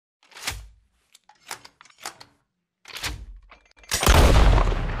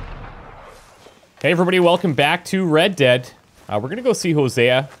Hey everybody, welcome back to Red Dead. We're gonna go see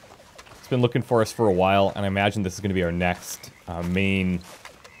Hosea. He's been looking for us for a while, and I imagine this is gonna be our next main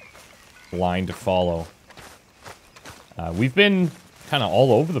line to follow. We've been kind of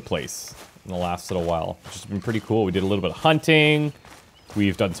all over the place in the last little while, which has been pretty cool. We did a little bit of hunting,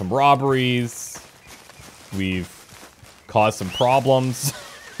 we've done some robberies, we've caused some problems,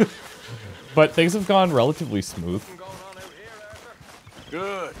 but things have gone relatively smooth.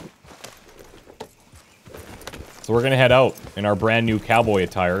 Good. So we're gonna head out in our brand new cowboy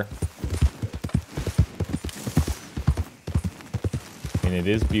attire. And it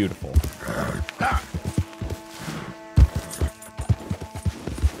is beautiful.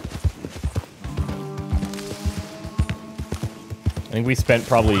 I think we spent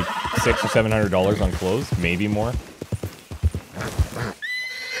probably $600 or $700 on clothes, maybe more.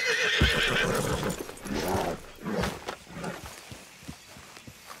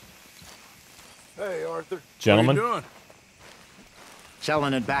 Hey, Arthur. Gentlemen. What are you doing?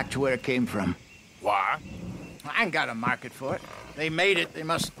 Selling it back to where it came from. Why? I ain't got a market for it. They made it. They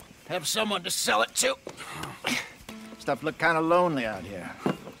must have someone to sell it to. Stuff look kind of lonely out here.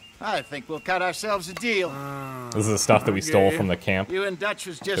 I think we'll cut ourselves a deal. This is the stuff that we stole from the camp. You and Dutch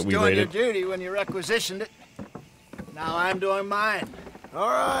was just we doing your raided. duty when you requisitioned it. Now I'm doing mine. All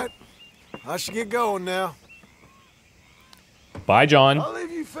right. I should get going now. Bye, John. I'll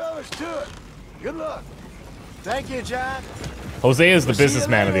leave you fellas to it. Good luck. Thank you, John. Jose is the We'll see you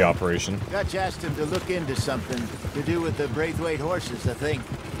businessman of the later. operation. Dutch asked him to look into something to do with the Braithwaite horses, I think.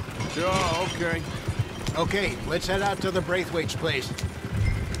 Sure, okay. Okay, let's head out to the Braithwaite's place.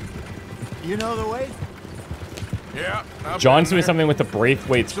 You know the way? Yeah. I've John's been doing there. something with the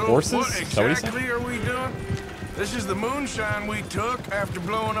Braithwaite's So horses? what Is that what he said? exactly are we doing? This is the moonshine we took after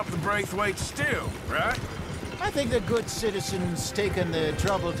blowing up the Braithwaite still, right? I think the good citizens taking the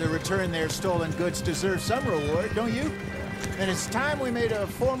trouble to return their stolen goods deserve some reward, don't you? And it's time we made a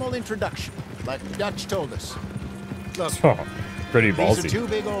formal introduction, like Dutch told us. Look, Oh, pretty these are ballsy. two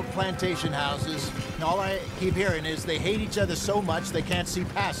big old plantation houses, and all I keep hearing is they hate each other so much they can't see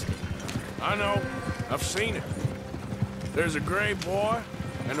past it. I know. I've seen it. There's a gray boy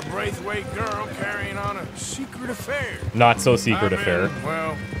and a Braithwaite girl carrying on a secret affair. Not so secret I'm affair.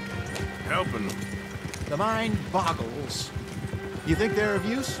 well, helping them. The mind boggles. You think they're of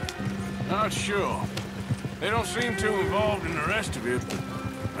use? Not sure. They don't seem too involved in the rest of it,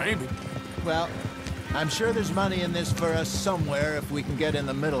 but maybe. Well, I'm sure there's money in this for us somewhere if we can get in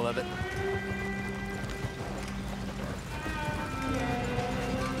the middle of it.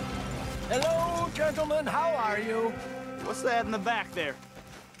 Hello, gentlemen. How are you? What's that in the back there?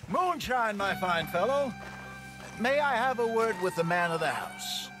 Moonshine, my fine fellow. May I have a word with the man of the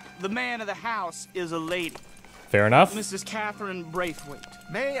house? The man of the house is a lady, Fair enough. Mrs. Catherine Braithwaite.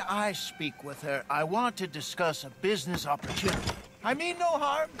 May I speak with her? I want to discuss a business opportunity. I mean no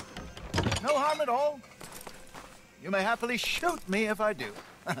harm. No harm at all. You may happily shoot me if I do.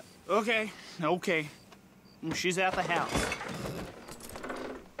 Okay. She's at the house.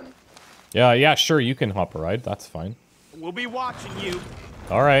 Yeah, sure, you can hop a ride. That's fine. We'll be watching you.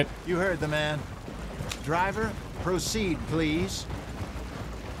 All right. You heard the man. Driver, proceed, please.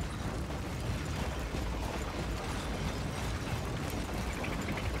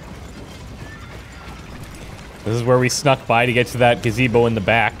 This is where we snuck by to get to that gazebo in the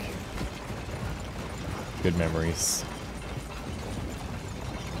back. Good memories.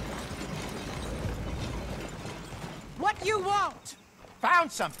 What you want?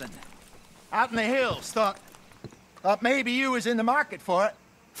 Found something. Out in the hills. Thought maybe you was in the market for it.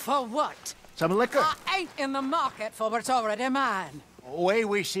 For what? Some liquor. I ain't in the market for what's already mine. The way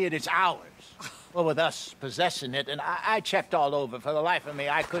we see it, it's ours. Well, with us possessing it, and I checked all over. For the life of me,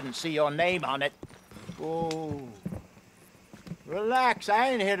 I couldn't see your name on it. Oh. Relax, I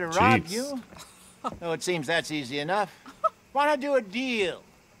ain't here to rob Jeez. you. No, it seems that's easy enough. Why not do a deal?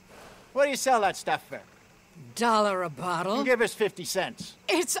 What do you sell that stuff for? $1 a bottle. You give us 50 cents.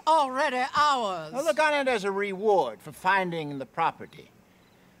 It's already ours. Now look on it as a reward for finding the property.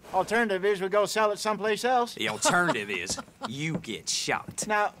 Alternative is we go sell it someplace else. The alternative is you get shot.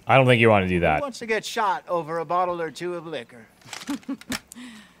 Now, I don't think you want to do who that. wants to get shot over a bottle or two of liquor?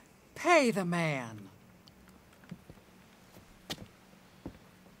 Pay the man.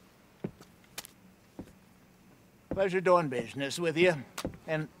 Pleasure doing business with you.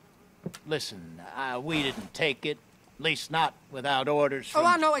 And listen, we didn't take it. At least not without orders from... Oh,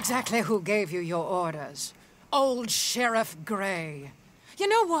 I know exactly who gave you your orders. Old Sheriff Gray. You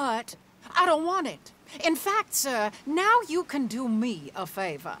know what? I don't want it. In fact, sir, now you can do me a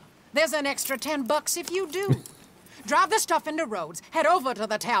favor. There's an extra $10 if you do. Drive the stuff into Rhodes, head over to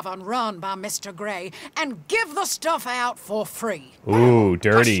the tavern run by Mr. Gray, and give the stuff out for free. Ooh,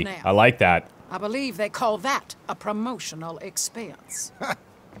 dirty. Hush now. I like that. I believe they call that a promotional expense.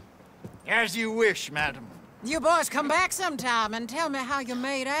 As you wish, madam. You boys come back sometime and tell me how you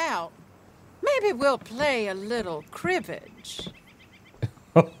made out. Maybe we'll play a little cribbage.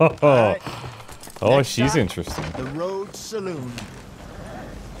 Oh, Next she's stop, interesting. The Rhodes Saloon.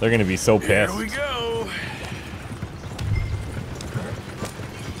 They're gonna be so Here pissed. we go.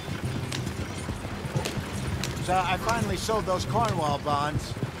 So I finally sold those Cornwall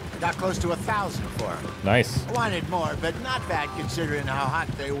bonds. Got close to 1,000 for them. Nice. I wanted more, but not bad considering how hot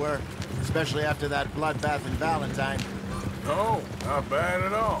they were, especially after that bloodbath in Valentine. No, not bad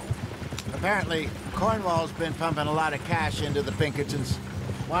at all. Apparently, Cornwall's been pumping a lot of cash into the Pinkertons.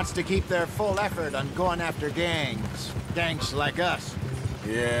 Wants to keep their full effort on going after gangs. Gangs like us.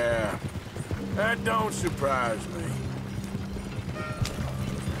 Yeah, that don't surprise me.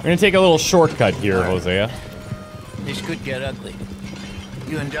 We're gonna take a little shortcut here, Hosea. This could get ugly.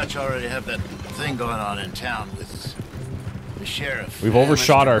 You and Dutch already have that thing going on in town with the sheriff. We've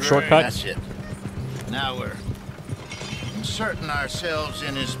overshot our Gray. shortcut. That's it. Now we're inserting ourselves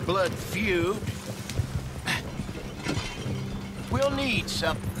in his blood feud. We'll need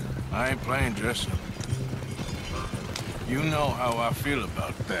something. I ain't playing dress up. You know how I feel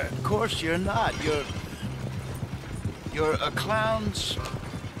about that. Of course you're not. You're a clown's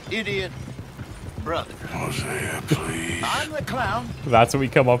idiot brother. Hosea, please. I'm the clown. That's what we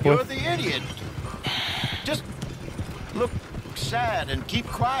come up You're with. the idiot. Just look sad and keep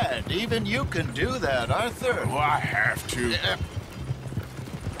quiet. Even you can do that, Arthur. Oh, I have to.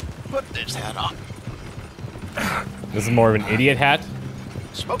 Put this hat on. This is more of an idiot hat.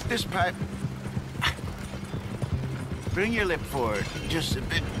 Smoke this pipe. Bring your lip forward. Just a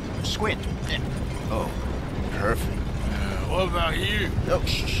bit. Squint. Oh, perfect. What about you? Oh,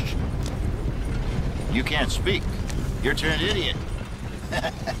 shh. You can't speak. You're turned idiot.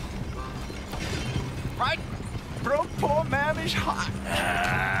 Right? Broke poor mammy's heart.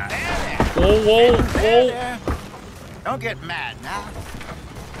 There. Whoa, whoa, whoa. There. Don't get mad now.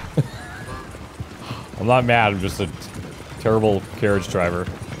 I'm not mad, I'm just a terrible carriage driver.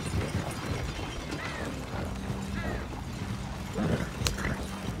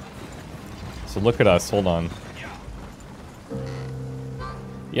 So look at us, hold on.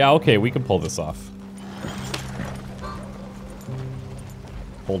 Yeah, okay, we can pull this off.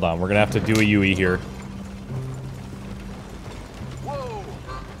 Hold on, we're gonna have to do a Yui here. Whoa!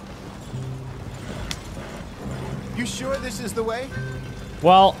 You sure this is the way?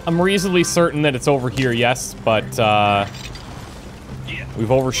 Well, I'm reasonably certain that it's over here, yes, but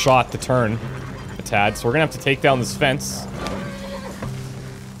we've overshot the turn a tad, so we're gonna have to take down this fence.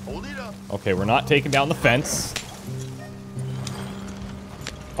 Hold it up. Okay, we're not taking down the fence.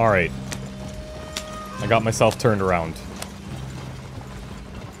 Alright. I got myself turned around.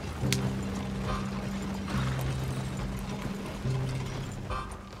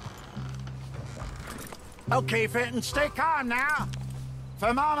 Okay, Fenton, stay calm now.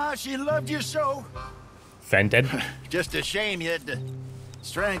 For Mama, she loved you so. Fenton? Just a shame you had to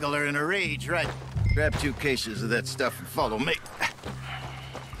strangle her in a rage, right? Grab 2 cases of that stuff and follow me.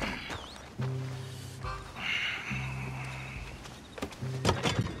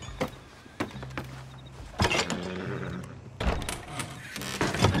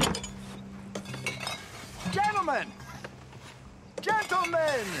 Gentlemen!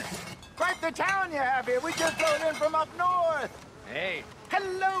 Gentlemen! Quite the town you have here. We just rode in from up north. Hey.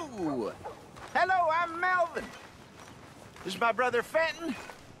 Hello! Hello, I'm Melvin. This is my brother Fenton.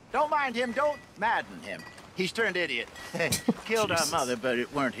 Don't mind him, don't madden him. He's turned idiot. Killed our mother, but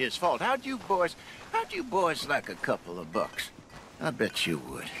it weren't his fault. How'd you boys like a couple of bucks? I bet you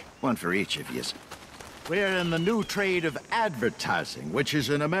would. One for each of yous. We're in the new trade of advertising, which is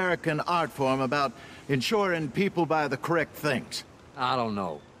an American art form about ensuring people buy the correct things. I don't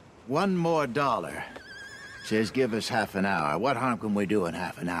know. $1 more. Says give us half an hour. What harm can we do in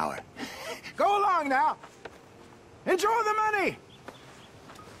half an hour? Go along now. Enjoy the money.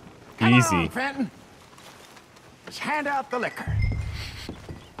 Come Easy. along, Fenton. Let's hand out the liquor.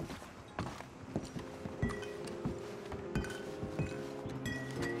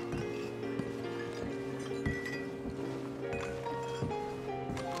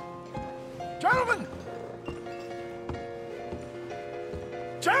 Gentlemen!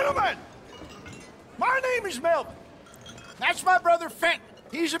 Gentlemen! My name is Melvin. That's my brother Fenton.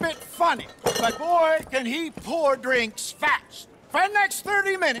 He's a bit funny, but boy, can he pour drinks fast. For the next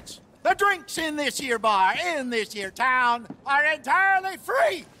 30 minutes, the drinks in this here bar, in this here town, are entirely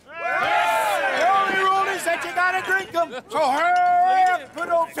free. The only rule is that you gotta drink take them. So hurry up, put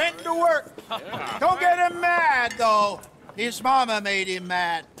old Fenton to work. Don't get him mad, though. His mama made him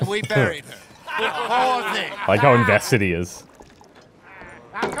mad, and we buried her. Poor thing. I like how invested he is.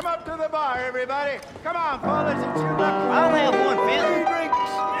 Now come up to the bar, everybody. Come on, fellas, it's your lucky day. I'll have one, Phil. 3 drinks,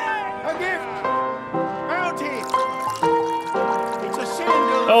 a gift, bounty. It's a sin to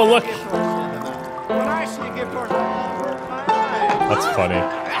Oh, look. gift horse in the mouth. When I see a gift horse, I'll hurt my eyes. That's funny.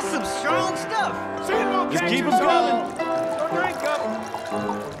 That's some strong stuff. Sin will Just catch keep us 'em all. coming. So drink up.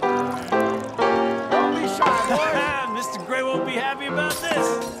 Don't be shy, boys. Mr. Gray won't be happy about this.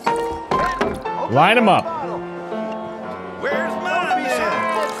 Line him up. Where's Don't mine be then?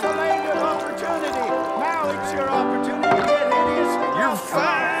 shy. It's the land of opportunity. Now it's your opportunity to get hideously You're off.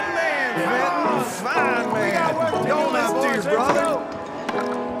 fine man, Fenton. Fine We got work man. to Don't do, let's boys. do, Let's brother. go.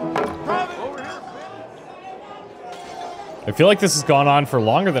 Over here. I feel like this has gone on for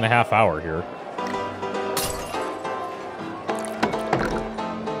longer than a half hour here.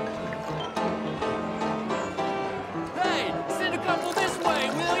 Hey, send a couple this way,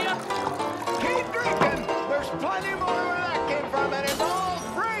 will ya? Keep drinking. There's plenty more where that came from, and it's all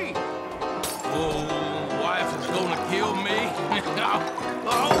free. Oh, wife is gonna kill me. I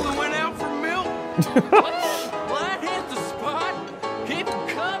only went out for milk. Well, that hit the spot. Keep 'em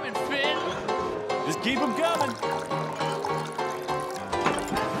coming, Finn. Just keep them coming.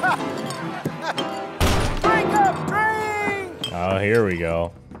 Drink up, drink. Oh, here we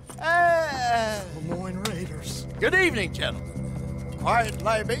go. Lemoyne Raiders. Good evening, gentlemen. Quiet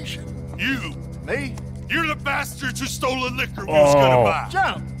libation. You! Me? You're the bastards who stole the liquor we Oh. was gonna buy!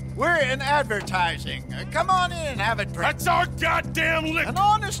 Jump. We're in advertising. Come on in and have a drink. That's our goddamn liquor! An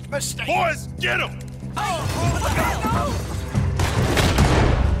honest mistake. Boys, get him!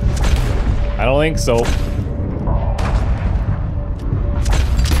 I don't think so.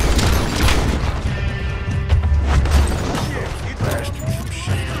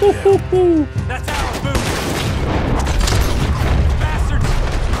 That's our food. Bastards.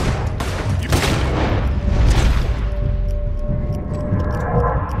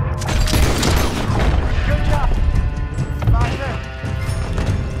 Good job. Fighter.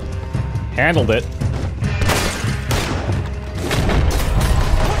 Handled it.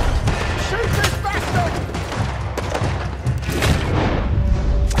 Shoot this bastard.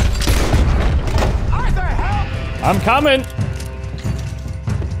 Arthur, help. I'm coming.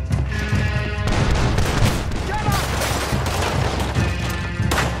 Get up.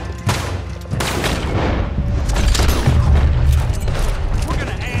 We're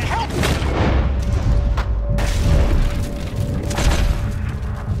gonna add help.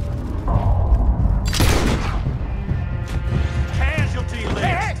 Casualty list.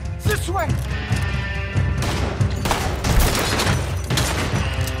 Hey, this way.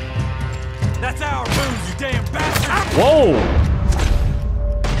 That's our booze, you damn bastard. Whoa.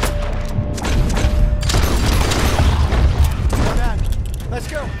 Come on. Let's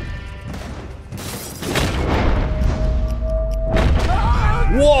go.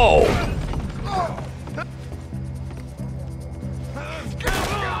 Whoa.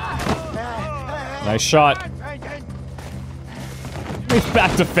 Nice shot. He's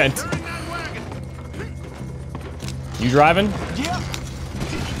back to Fent. You driving? Yep.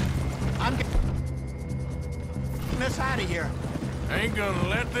 I'm getting us out of here. Ain't gonna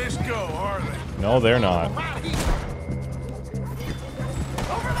let this go, are they? No, they're not. Over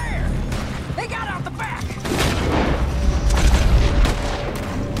there! They got out the back!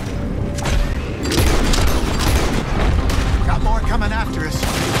 Got more coming after us.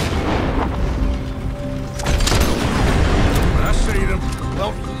 I see them.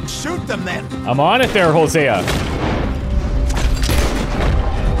 Well, shoot them then. I'm on it there, Hosea.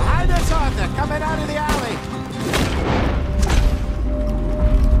 Behind us, Arthur, coming out of the alley.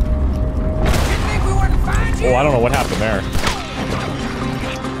 Didn't think we wouldn't find you? Oh, I don't know what happened there.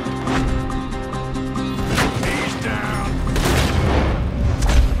 He's down.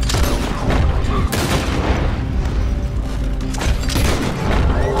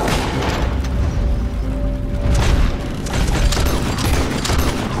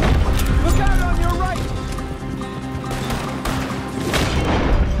 Look out on your right.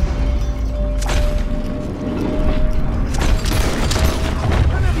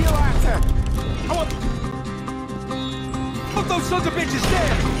 None of you, Arthur. Put those sons of bitches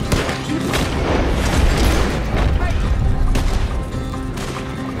dead.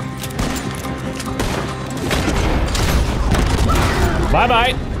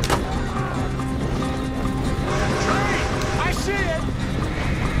 Bye-bye. I see it.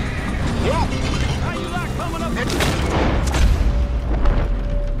 How you like coming up?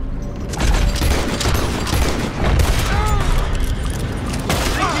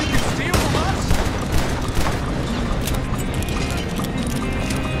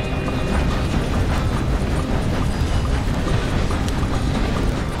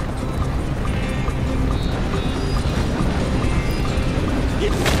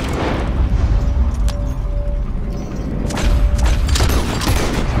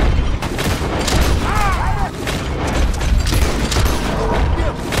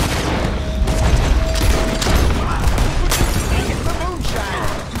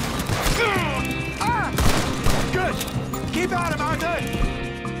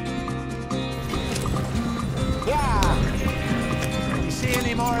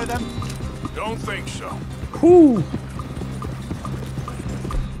 more of them? Don't think so. Whew.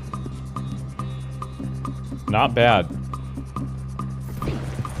 Not bad.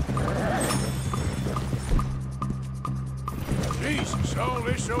 Jesus, all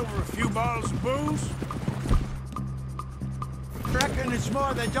this over a few bottles of booze? Reckon it's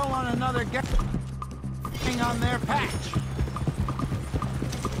more they don't want another gang on their patch.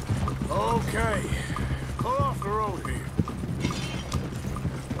 Okay, pull off the road here.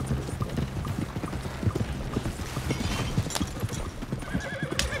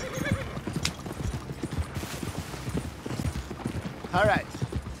 All right,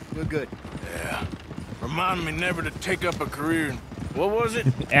 we're good. Yeah. Remind me never to take up a career in, what was it?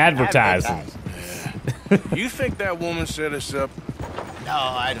 Advertising. You think that woman set us up? No,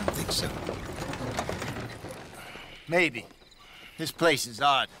 I don't think so. Maybe. This place is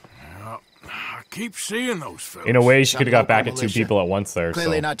odd. Well, I keep seeing those fellas. In a way, she Some could have got back local at two militia. people at once there.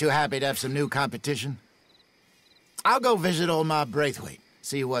 Clearly So. not too happy to have some new competition. I'll go visit old Ma Braithwaite,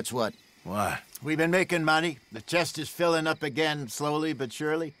 see what's what. Why? We've been making money. The chest is filling up again, slowly but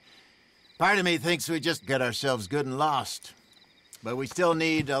surely. Part of me thinks we just get ourselves good and lost. But we still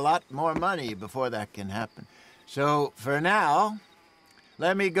need a lot more money before that can happen. So, for now,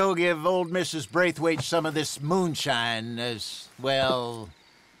 let me go give old Mrs. Braithwaite some of this moonshine as, well,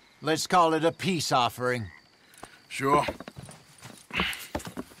 let's call it a peace offering. Sure.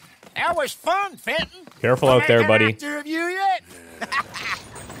 That was fun, Fenton. Careful out there, buddy. Actor of you yet?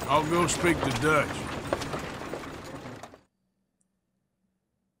 I'll go speak to Dutch.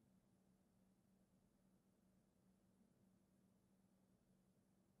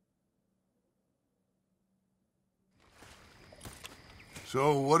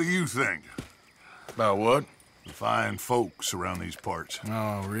 So, what do you think? About what? The fine folks around these parts.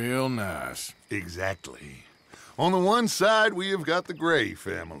 Oh, real nice. Exactly. On the one side, we have got the Gray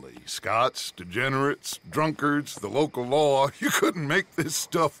family. Scots, degenerates, drunkards, the local law. You couldn't make this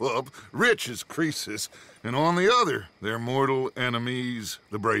stuff up. Rich as Croesus. And on the other, their mortal enemies,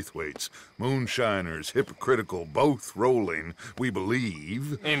 the Braithwaites. Moonshiners, hypocritical, both rolling, we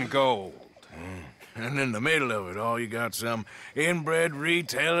believe. In gold. And in the middle of it all, you got some inbred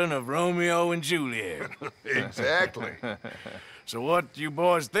retelling of Romeo and Juliet. Exactly. So what you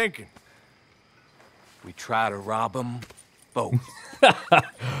boys thinking? We try to rob them both.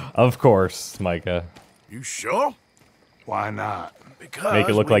 Of course, Micah. You sure? Why not? Because Make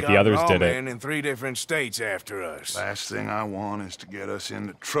it look we like the got others did it. lawmen in 3 different states after us. Last thing I want is to get us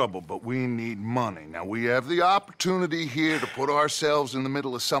into trouble, but we need money. Now, we have the opportunity here to put ourselves in the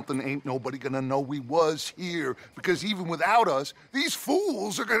middle of something ain't nobody gonna know we was here, because even without us, these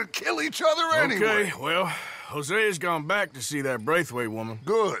fools are gonna kill each other anyway. Okay, well, Hosea's gone back to see that Braithwaite woman.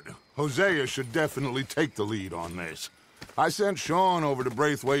 Good. Hosea should definitely take the lead on this. I sent Sean over to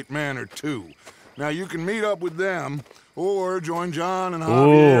Braithwaite Manor, too. Now, you can meet up with them, or join John and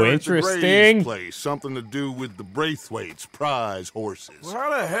Javier at the interesting. Gray's place. Something to do with the Braithwaites' prize horses. Well, how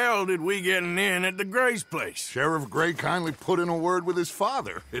the hell did we get in at the Gray's place? Sheriff Gray kindly put in a word with his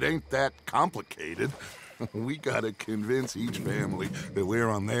father. It ain't that complicated. We gotta convince each family that we're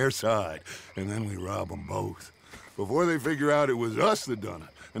on their side, and then we rob them both. Before they figure out it was us that done it,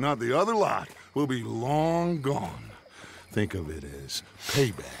 and not the other lot, we'll be long gone. Think of it as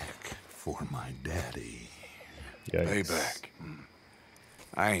payback for my daddy. Yikes. Payback.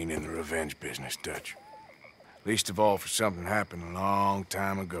 I ain't in the revenge business, Dutch. Least of all for something happened a long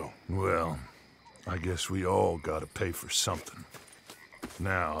time ago. Well, I guess we all gotta pay for something.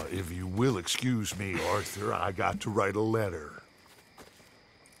 Now, if you will excuse me, Arthur, I got to write a letter.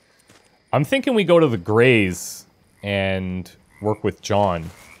 I'm thinking we go to the Grays and work with John.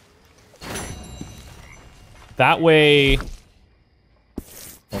 That way...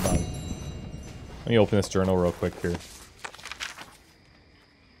 Hold on. Let me open this journal real quick here.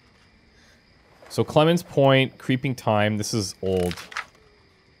 So Clemens Point, Creeping Time. This is old.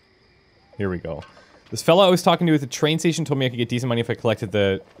 Here we go. This fellow I was talking to at the train station told me I could get decent money if I collected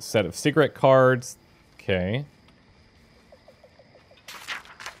the set of cigarette cards. Okay.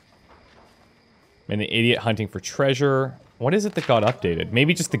 And the idiot hunting for treasure. What is it that got updated?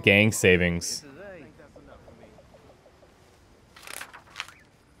 Maybe just the gang savings.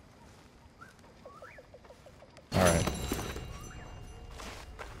 Alright.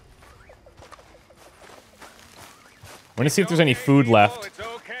 I'm gonna see if there's any food left.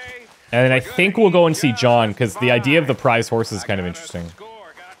 And then I think we'll go and see John, because the idea of the prize horse is kind of interesting.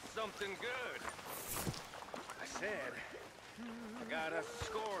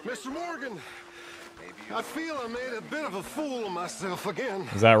 Mr. Morgan, I feel I made a bit of a fool of myself again.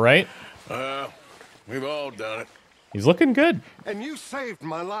 Is that right? We've all done it. He's looking good. And you saved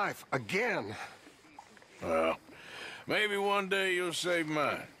my life again. Well, maybe one day you'll save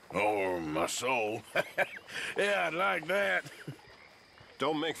mine. Or my soul. Yeah, I'd like that.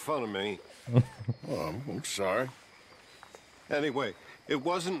 Don't make fun of me. Oh, I'm sorry. Anyway, it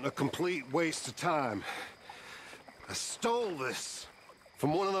wasn't a complete waste of time. I stole this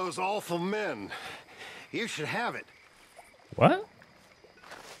from one of those awful men. You should have it. What?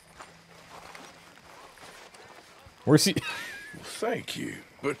 Where's he? Thank you,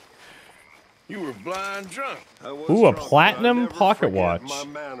 but you were blind drunk. Ooh, a platinum pocket watch. My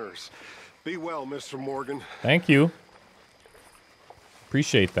manners. Be well, Mr. Morgan. Thank you.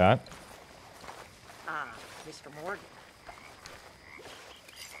 Appreciate that. Ah, Mr. Morgan.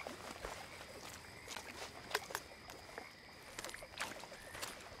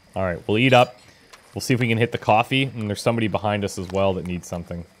 All right, we'll eat up. We'll see if we can hit the coffee. And there's somebody behind us as well that needs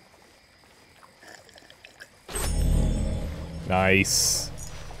something. Nice.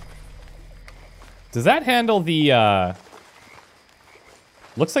 Does that handle the,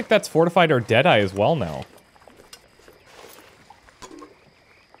 looks like that's fortified our Deadeye as well now.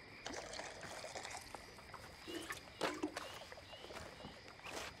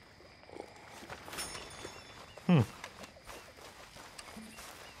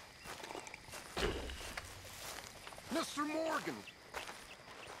 Mr. Morgan.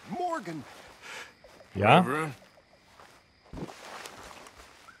 Morgan. Yeah? Reverend?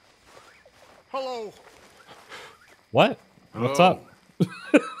 Hello. What? What's Hello? up?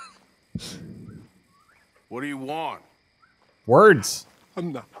 What do you want? Words.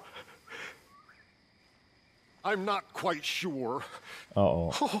 I'm not quite sure.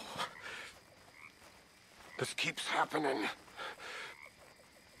 Uh-oh. Oh, this keeps happening.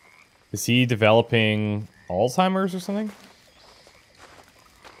 Is he developing Alzheimer's or something?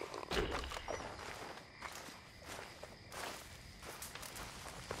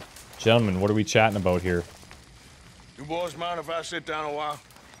 Gentlemen, what are we chatting about here? You boys mind if I sit down a while?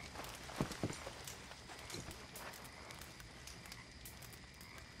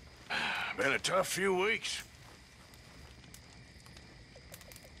 Been a tough few weeks.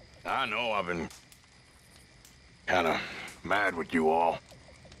 I know I've been kind of mad with you all.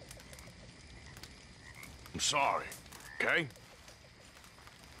 I'm sorry, okay?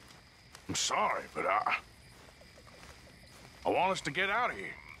 I'm sorry, but I want us to get out of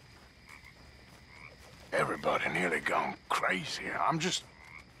here. Everybody nearly gone crazy. I'm just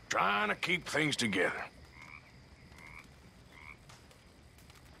trying to keep things together.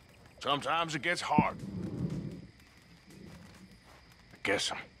 Sometimes it gets hard. I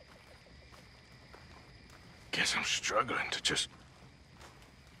guess I'm struggling to just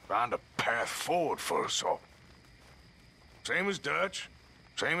find a path forward for us all. Same as Dutch,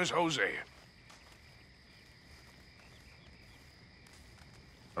 same as Hosea.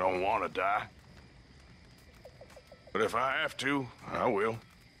 I don't want to die. But if I have to, I will.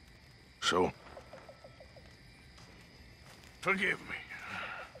 So, forgive me,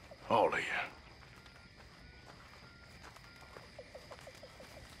 all of you.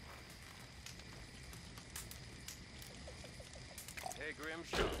 Hey,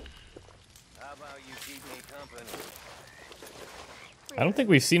 Grimshaw. How about you keep me company? I don't think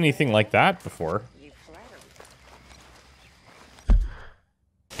we've seen anything like that before. You flatter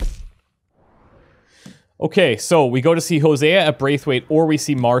me. Okay, so we go to see Hosea at Braithwaite, or we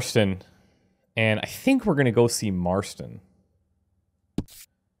see Marston. And I think we're going to go see Marston.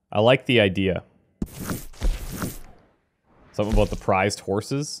 I like the idea. Something about the prized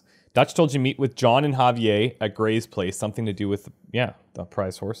horses. Dutch told you meet with John and Javier at Gray's place. Something to do with, yeah, the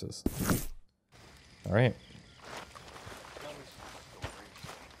prized horses. All right.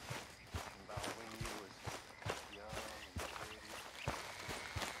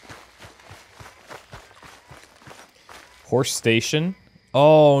 Horse station.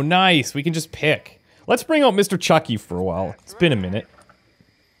 Oh, nice. We can just pick. Let's bring out Mr. Chucky for a while. It's been a minute.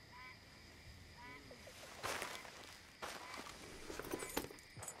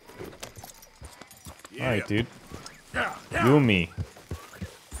 Yeah. All right, dude. Yeah. You and me.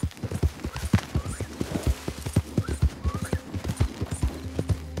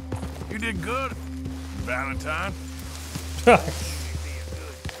 You did good, Valentine.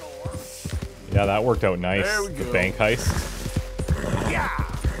 Yeah, that worked out nice. There we The go. bank heist. Yeah.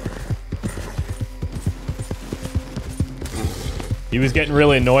 He was getting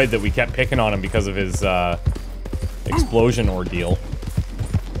really annoyed that we kept picking on him because of his explosion ordeal.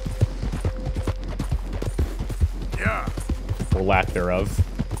 Yeah. Or lack thereof.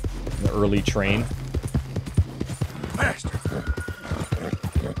 The early train. Faster.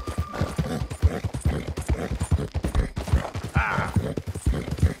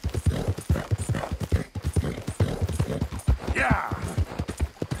 Yeah.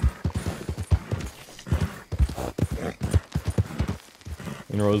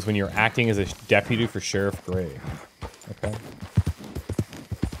 Inroads when you're acting as a deputy for Sheriff Gray. Okay.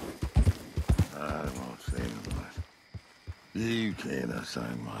 I won't say much. You can't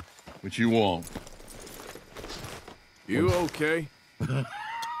assign much. What you want? You okay?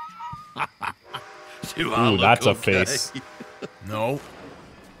 Ooh, that's a face. No.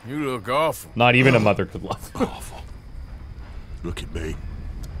 You look awful. Not even a mother could love. Awful. Look at me.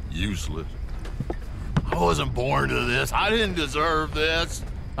 Useless. I wasn't born to this. I didn't deserve this.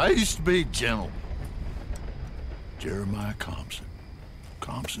 I used to be gentle. Jeremiah Compson.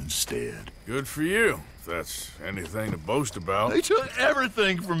 Compson's stead. Good for you, if that's anything to boast about. They took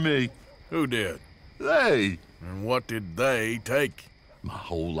everything from me. Who did? They. And what did they take? My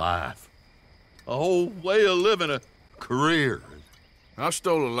whole life. A whole way of living, a career. I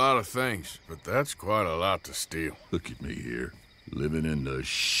stole a lot of things, but that's quite a lot to steal. Look at me here. Living in the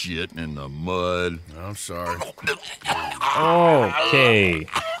shit and the mud. I'm sorry. Okay.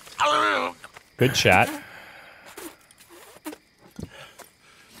 Good chat.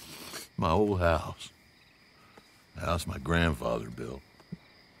 My old house. The house my grandfather built.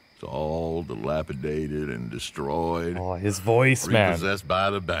 It's all dilapidated and destroyed. Oh, his voice, man. Repossessed by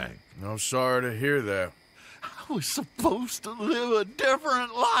the bank. I'm sorry to hear that. I was supposed to live a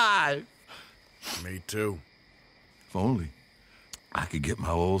different life. Me too. If only I could get my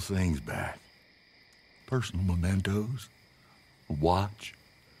old things back. Personal mementos, a watch,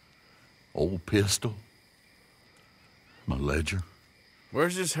 old pistol, my ledger.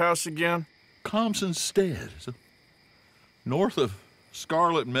 Where's this house again? Compson's Stead. It's north of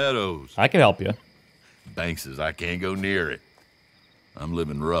Scarlet Meadows. I can help you. Bank says I can't go near it. I'm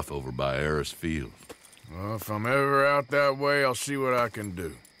living rough over by Harris Field. Well, if I'm ever out that way, I'll see what I can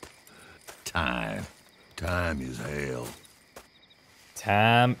do. Time. Time is hell.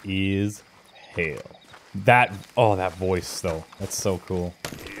 Time is hell. That voice, though. That's so cool.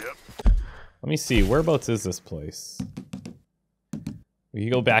 Yep. Let me see. Whereabouts is this place? We can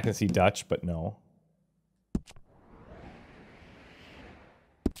go back and see Dutch, but no.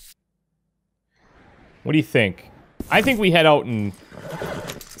 What do you think? I think we head out and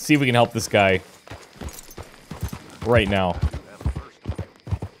see if we can help this guy right now.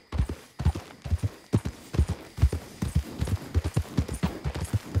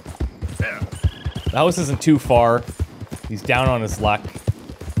 The house isn't too far. He's down on his luck.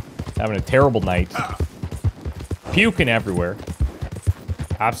 Having a terrible night. Puking everywhere.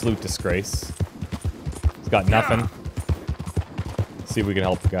 Absolute disgrace. He's got nothing. Let's see if we can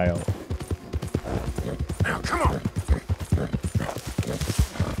help the guy out. Now, come on.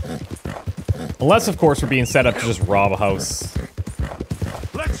 Unless, of course, we're being set up to just rob a house.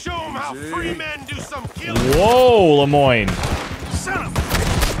 Let's show them how free men do some killing. Whoa, Lemoyne. Son of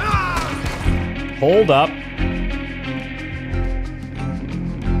Hold up.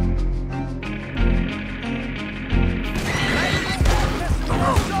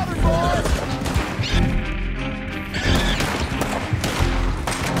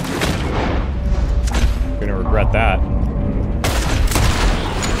 Gonna regret that.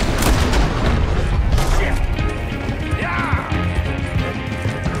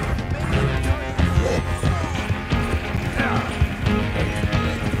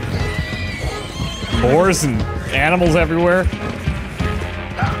 Boars and animals everywhere.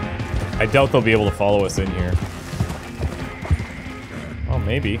 I doubt they'll be able to follow us in here. Oh,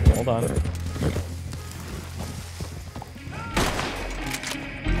 maybe. Hold on.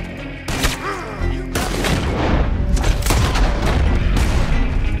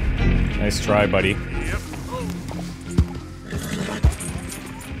 Nice try, buddy.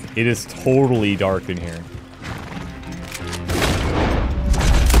 It is totally dark in here.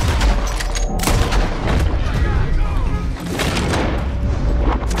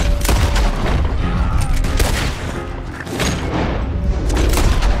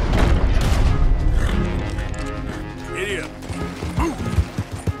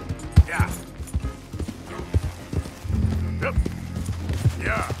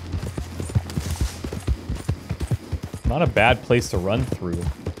 Not a bad place to run through.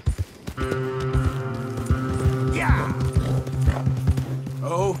 Yeah.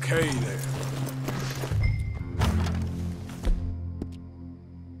 Okay then.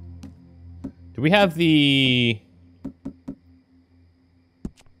 Do we have the...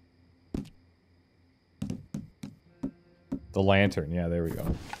 The lantern? Yeah, there we go.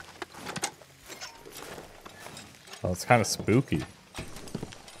 Oh, it's kind of spooky.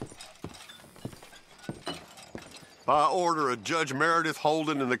 By order of Judge Meredith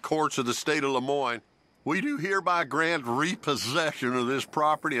Holden in the courts of the state of Lemoyne, We do hereby grant repossession of this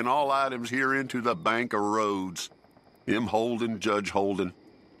property and all items herein to the Bank of Roads. M. Holden, Judge Holden.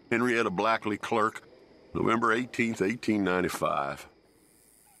 Henrietta Blackley, Clerk. November 18th, 1895.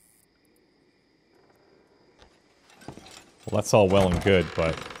 Well, that's all well and good,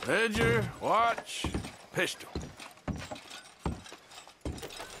 but... Ledger, watch, pistol.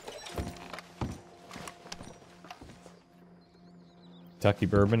 Kentucky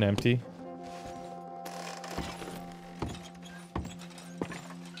bourbon, empty.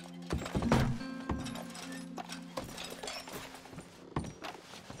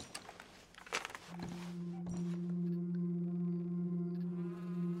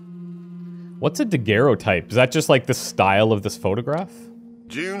 What's a daguerreotype? Is that just like the style of this photograph?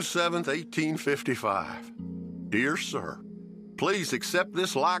 June 7th, 1855. Dear Sir, please accept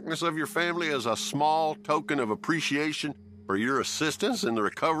this likeness of your family as a small token of appreciation for your assistance in the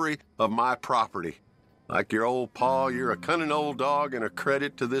recovery of my property. Like your old pa, you're a cunning old dog and a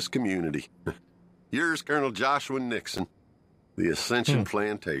credit to this community. Yours, Colonel Joshua Nixon, the Ascension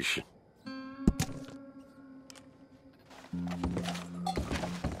Plantation.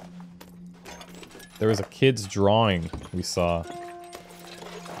 There was a kid's drawing we saw.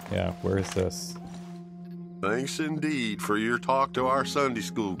 Yeah, where is this? Thanks indeed for your talk to our Sunday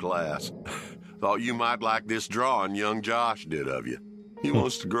school class. Thought you might like this drawing young Josh did of you. He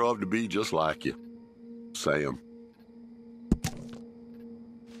wants to grow up to be just like you. Sam.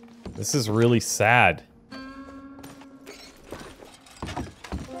 This is really sad.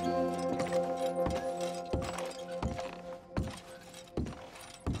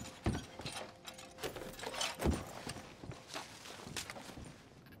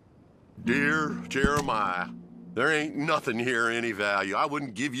 Dear Jeremiah, there ain't nothing here of any value. I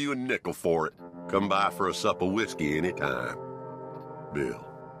wouldn't give you a nickel for it. Come by for a sup of whiskey anytime. Bill.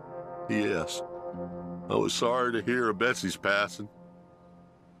 Yes. I was sorry to hear of Betsy's passing.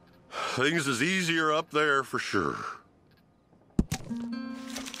 Things is easier up there for sure.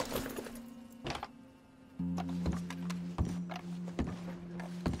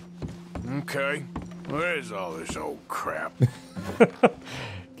 Okay. Where's all this old crap?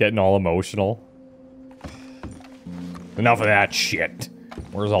 Getting all emotional. Enough of that shit.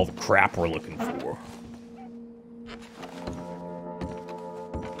 Where's all the crap we're looking for?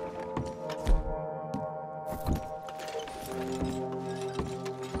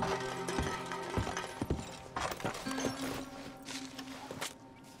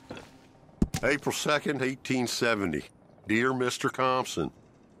 April 2nd, 1870. Dear Mr. Thompson,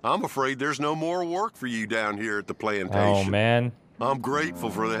 I'm afraid there's no more work for you down here at the plantation. Oh, man. I'm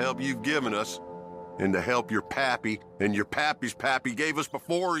grateful for the help you've given us, and the help your pappy and your pappy's pappy gave us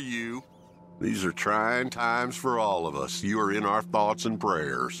before you. These are trying times for all of us. You are in our thoughts and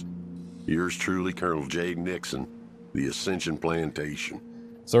prayers. Yours truly, Colonel J. Nixon, the Ascension Plantation.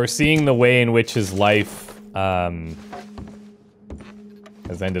 So we're seeing the way in which his life has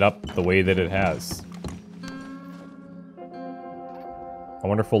ended up the way that it has. I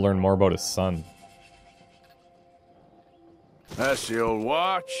wonder if we'll learn more about his son. That's the old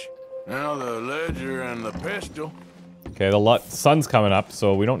watch. Now the ledger and the pistol. Okay, the sun's coming up,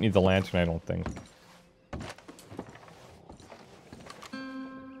 so we don't need the lantern, I don't think.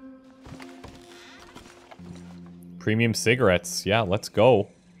 Premium cigarettes. Yeah, let's go.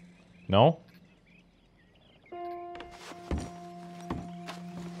 No?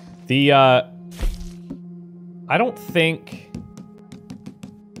 I don't think...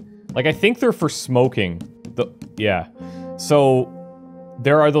 Like, I think they're for smoking. Yeah. So,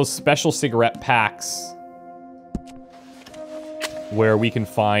 there are those special cigarette packs where we can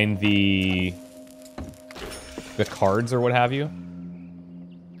find the cards or what have you.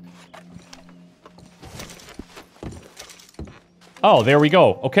 Oh, there we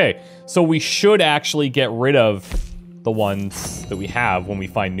go. Okay, so we should actually get rid of the ones that we have when we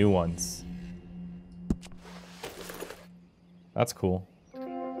find new ones. That's cool.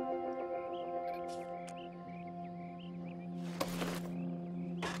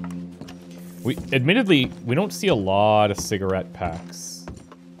 Admittedly, we don't see a lot of cigarette packs.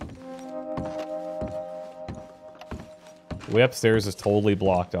 The way upstairs is totally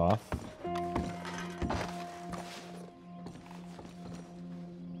blocked off.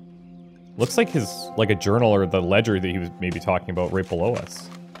 Looks like a journal or the ledger that he was maybe talking about right below us.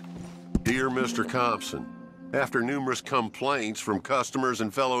 Dear Mr. Thompson, after numerous complaints from customers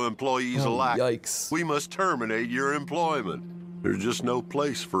and fellow employees alike, yikes. We must terminate your employment. There's just no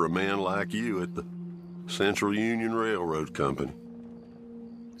place for a man like you at the Central Union Railroad Company.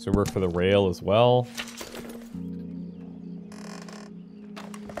 So we work for the rail as well.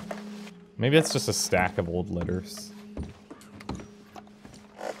 Maybe it's just a stack of old letters.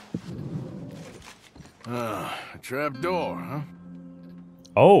 A trapdoor, huh?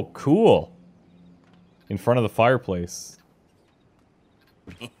 Oh, cool. In front of the fireplace.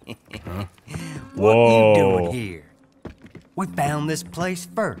 Huh? What you doing here? We found this place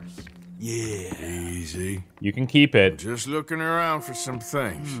first. Yeah. Easy. You can keep it. Just looking around for some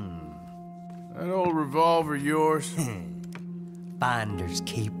things. That old revolver yours? Finders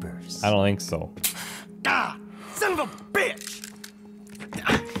keepers. I don't think so. Ah! Son of a bitch!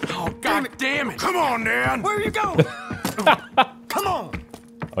 Oh, god damn it! Come on, Dan! Where are you going? Come on!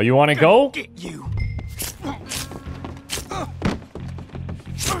 Oh, you want to go? Get you!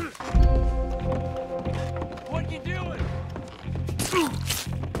 What you doing?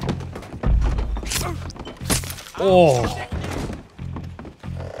 Oh.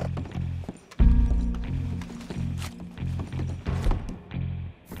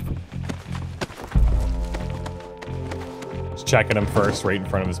 Just checking him first, right in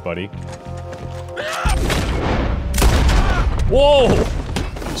front of his buddy. Whoa!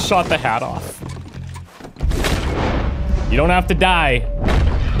 Shot the hat off. You don't have to die.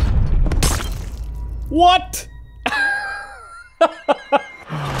 What?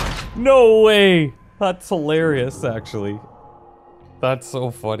 No way. That's hilarious, actually. That's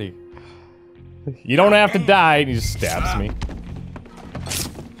so funny. You don't have to die, and he just stabs me.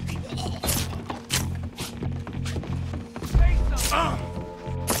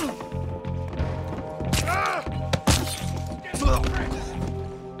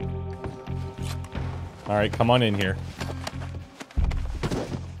 All right, come on in here.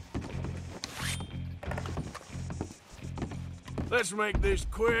 Let's make this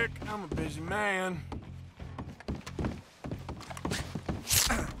quick. I'm a busy man.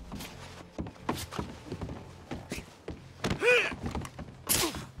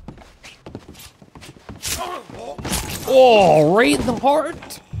 Oh, right in the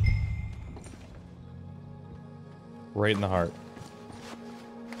heart. Right in the heart.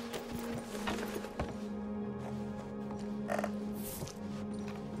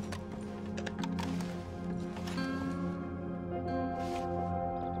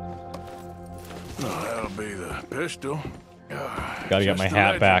 Oh, that'll be the pistol. Gotta get my Just a hat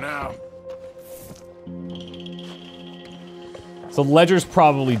ledger back. now. So the ledger's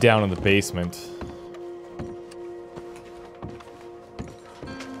probably down in the basement.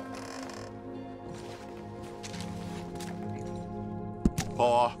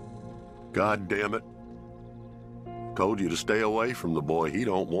 Paw, God damn it. Told you to stay away from the boy. He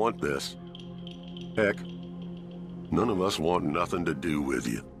don't want this. Heck, none of us want nothing to do with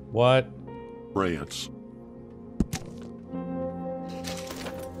you. What? Rance.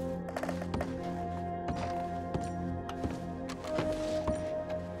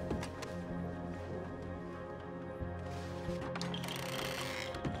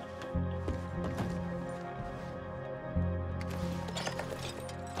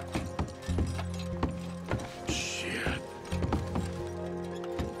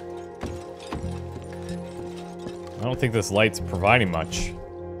 I don't think this light's providing much.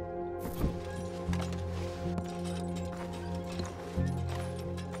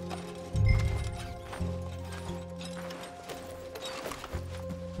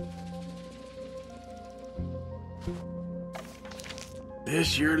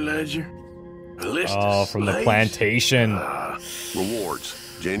 This your ledger? A list Oh, of from the slaves? plantation.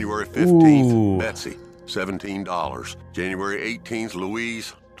 Rewards. January 15th, Ooh. Betsy, $17. January 18th,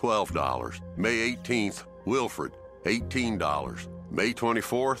 Louise, $12. May 18th, Wilfred, $18. May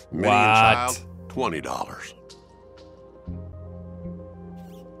 24th, Minnie and What? Child, $20.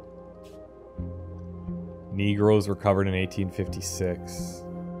 Negroes recovered in 1856.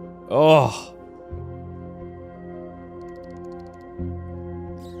 Oh.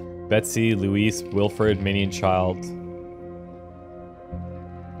 Betsy, Louise, Wilfred, Minnie, and Child.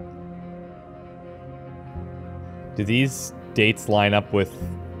 Do these dates line up with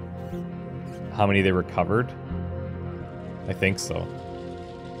how many they recovered? I think so.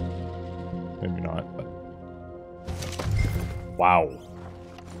 Maybe not, but... Wow.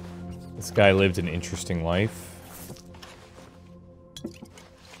 This guy lived an interesting life.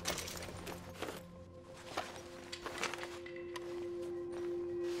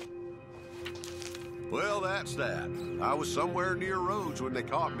 Well, that's that. I was somewhere near Rhodes when they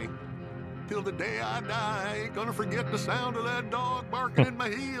caught me. Till the day I die, I ain't gonna forget the sound of that dog barking at my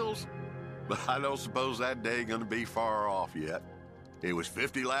heels. But I don't suppose that day gonna be far off yet. It was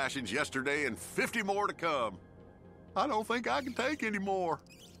 50 lashings yesterday and 50 more to come. I don't think I can take any more.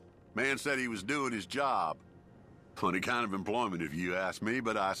 Man said he was doing his job. Funny kind of employment if you ask me,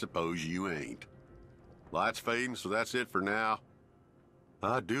 but I suppose you ain't. Light's fading, so that's it for now.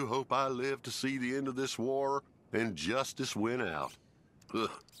 I do hope I live to see the end of this war and justice win out. Ugh.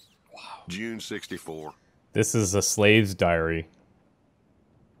 Wow. June 64. This is a slave's diary.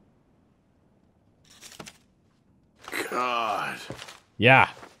 God.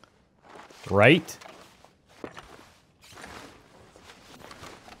 Yeah. Right?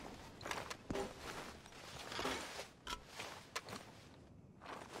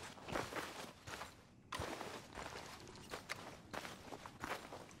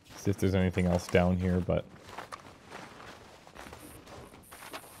 See if there's anything else down here, but...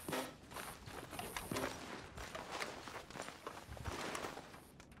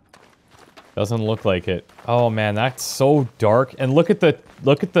 Doesn't look like it. Oh man, that's so dark. And look at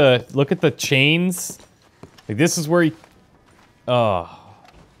the chains. Like this is where he... Oh.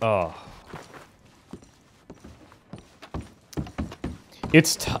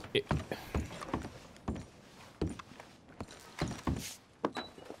 It's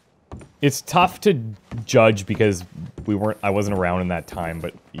It's tough to judge because I wasn't around in that time,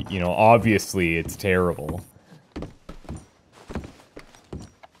 but you know, obviously it's terrible.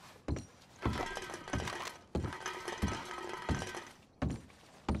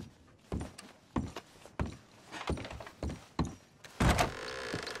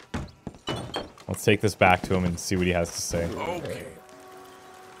 Let's take this back to him and see what he has to say. Okay.